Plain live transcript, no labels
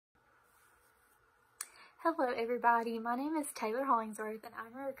Hello everybody, my name is Taylor Hollingsworth and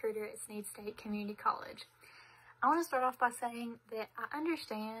I'm a recruiter at Sneed State Community College. I want to start off by saying that I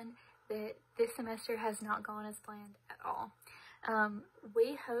understand that this semester has not gone as planned at all.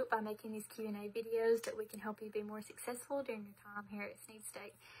 We hope by making these Q&A videos that we can help you be more successful during your time here at Sneed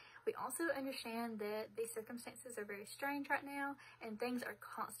State. We also understand that these circumstances are very strange right now and things are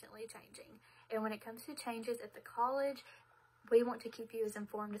constantly changing. And when it comes to changes at the college, we want to keep you as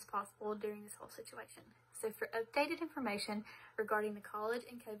informed as possible during this whole situation. So for updated information regarding the college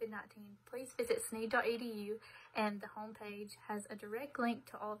and COVID-19, please visit sneed.edu, and the homepage has a direct link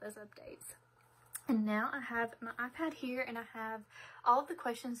to all of those updates. And now I have my iPad here and I have all of the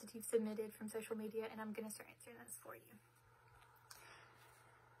questions that you've submitted from social media, and I'm going to start answering those for you.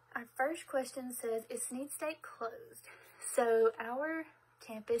 Our first question says, is Sneed State closed? So our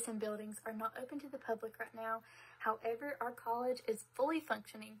campus and buildings are not open to the public right now. However, our college is fully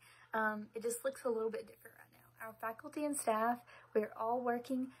functioning. It just looks a little bit different right now. Our faculty and staff, we're all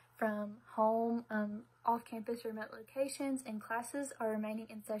working from home, off-campus remote locations, and classes are remaining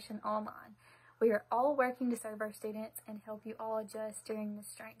in session online. We are all working to serve our students and help you all adjust during this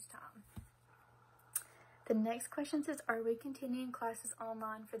strange time. The next question says, are we continuing classes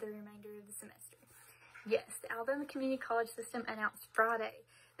online for the remainder of the semester? Yes, the Alabama Community College System announced Friday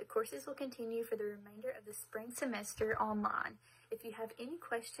the courses will continue for the remainder of the spring semester online. If you have any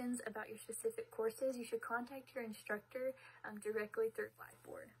questions about your specific courses, you should contact your instructor directly through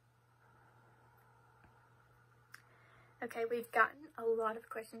Blackboard. Okay, we've gotten a lot of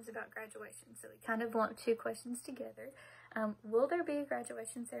questions about graduation, so we kind of lumped two questions together. Will there be a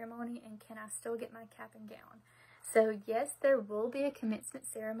graduation ceremony, and can I still get my cap and gown? So yes, there will be a commencement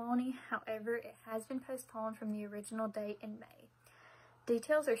ceremony. However, it has been postponed from the original date in May.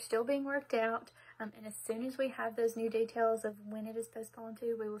 Details are still being worked out, and as soon as we have those new details of when it is postponed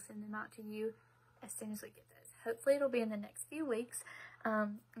to, we will send them out to you as soon as we get those. Hopefully it'll be in the next few weeks,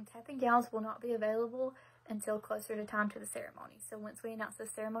 and cap and gowns will not be available until closer to time to the ceremony. So once we announce the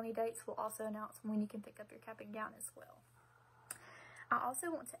ceremony dates, we'll also announce when you can pick up your cap and gown as well. I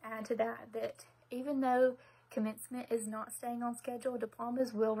also want to add to that even though commencement is not staying on schedule,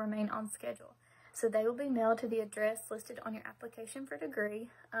 diplomas will remain on schedule. So they will be mailed to the address listed on your application for degree.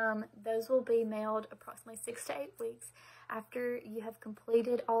 Those will be mailed approximately 6 to 8 weeks after you have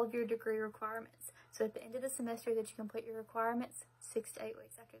completed all of your degree requirements. So at the end of the semester that you complete your requirements, 6 to 8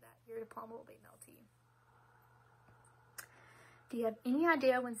 weeks after that, your diploma will be mailed to you. Do you have any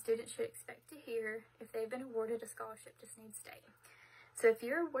idea when students should expect to hear if they've been awarded a scholarship to Sneed State? So if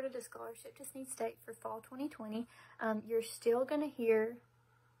you're awarded a scholarship to Sneed State for fall 2020, you're still going to hear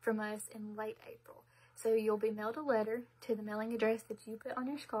from us in late April. So you'll be mailed a letter to the mailing address that you put on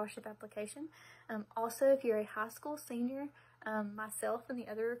your scholarship application. Also, if you're a high school senior, myself and the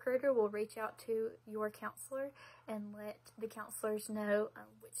other recruiter will reach out to your counselor and let the counselors know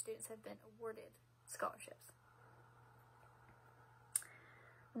which students have been awarded scholarships.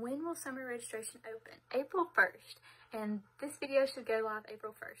 When will summer registration open? April 1st, and this video should go live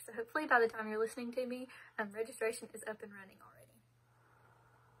April 1st. So hopefully by the time you're listening to me, registration is up and running already.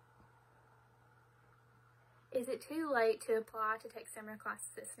 Is it too late to apply to take summer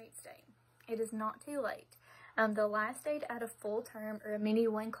classes at Sneed State? It is not too late. The last day to add a full term or a mini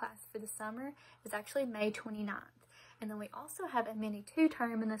 1 class for the summer is actually May 29th. And then we also have a mini 2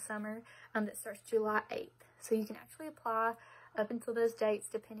 term in the summer that starts July 8th. So you can actually apply up until those dates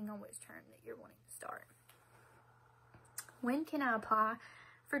depending on which term that you're wanting to start. When can I apply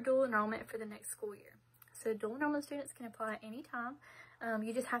for dual enrollment for the next school year? So dual enrollment students can apply anytime.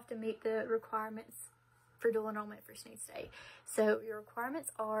 You just have to meet the requirements for dual enrollment for Sneed State. So your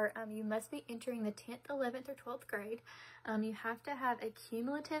requirements are you must be entering the 10th, 11th, or 12th grade. You have to have a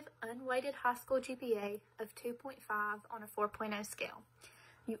cumulative unweighted high school GPA of 2.5 on a 4.0 scale.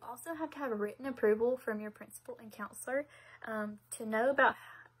 You also have to have a written approval from your principal and counselor. To know about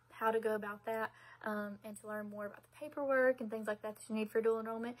how to go about that and to learn more about the paperwork and things like that you need for dual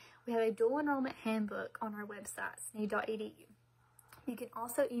enrollment, we have a dual enrollment handbook on our website, sneed.edu. You can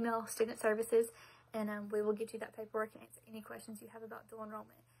also email student services, and we will get you that paperwork and answer any questions you have about dual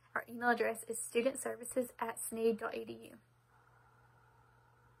enrollment. Our email address is studentservices@sneed.edu.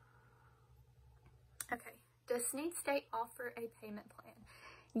 Okay, does Sneed State offer a payment plan?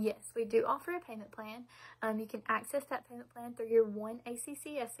 Yes, we do offer a payment plan. You can access that payment plan through your One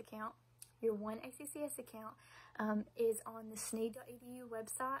ACCS account. Your One ACCS account is on the sneed.edu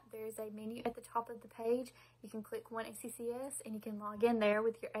website. There's a menu at the top of the page. You can click One ACCS and you can log in there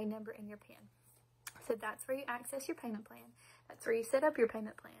with your A number and your PIN. So that's where you access your payment plan. That's where you set up your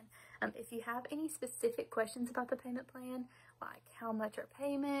payment plan. If you have any specific questions about the payment plan, like how much are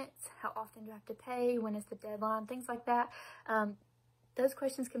payments, how often do you have to pay, when is the deadline, things like that, those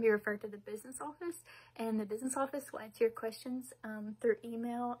questions can be referred to the business office, and the business office will answer your questions through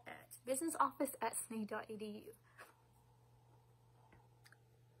email at businessoffice@snead.edu.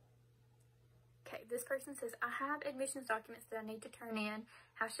 Okay, this person says, I have admissions documents that I need to turn in.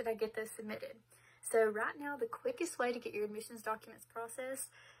 How should I get those submitted? So right now, the quickest way to get your admissions documents processed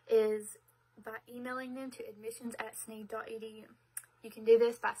is by emailing them to admissions@snead.edu. You can do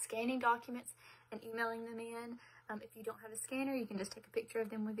this by scanning documents and emailing them in. If you don't have a scanner, you can just take a picture of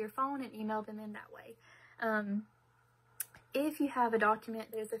them with your phone and email them in that way. If you have a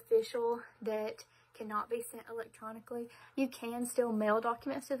document that is official that cannot be sent electronically, you can still mail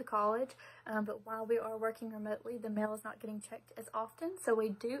documents to the college, but while we are working remotely, the mail is not getting checked as often, so we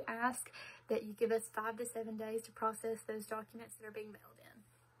do ask that you give us 5 to 7 days to process those documents that are being mailed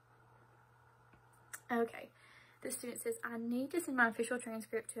in. Okay, the student says, I need to send my official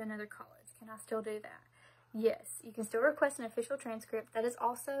transcript to another college. Can I still do that? Yes, you can still request an official transcript. That is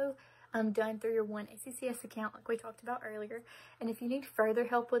also done through your One ACCS account like we talked about earlier. And if you need further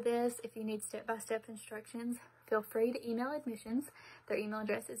help with this, if you need step-by-step instructions, feel free to email admissions. Their email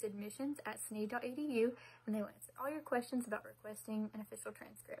address is admissions@snead.edu, and they will answer all your questions about requesting an official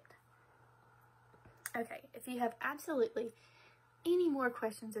transcript. Okay, if you have absolutely any more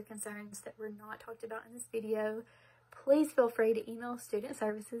questions or concerns that were not talked about in this video, please feel free to email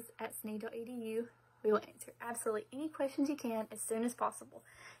studentservices@snead.edu. We will answer absolutely any questions you can as soon as possible.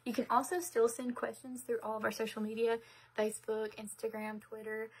 You can also still send questions through all of our social media, Facebook, Instagram,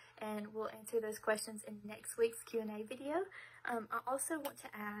 Twitter, and we'll answer those questions in next week's Q&A video. I also want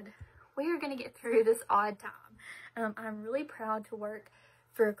to add, we are going to get through this odd time. I'm really proud to work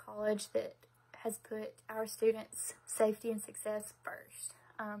for a college that has put our students' safety and success first.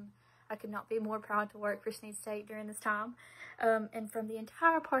 I could not be more proud to work for Snead State during this time. And from the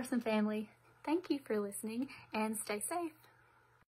entire Parson family, thank you for listening and stay safe.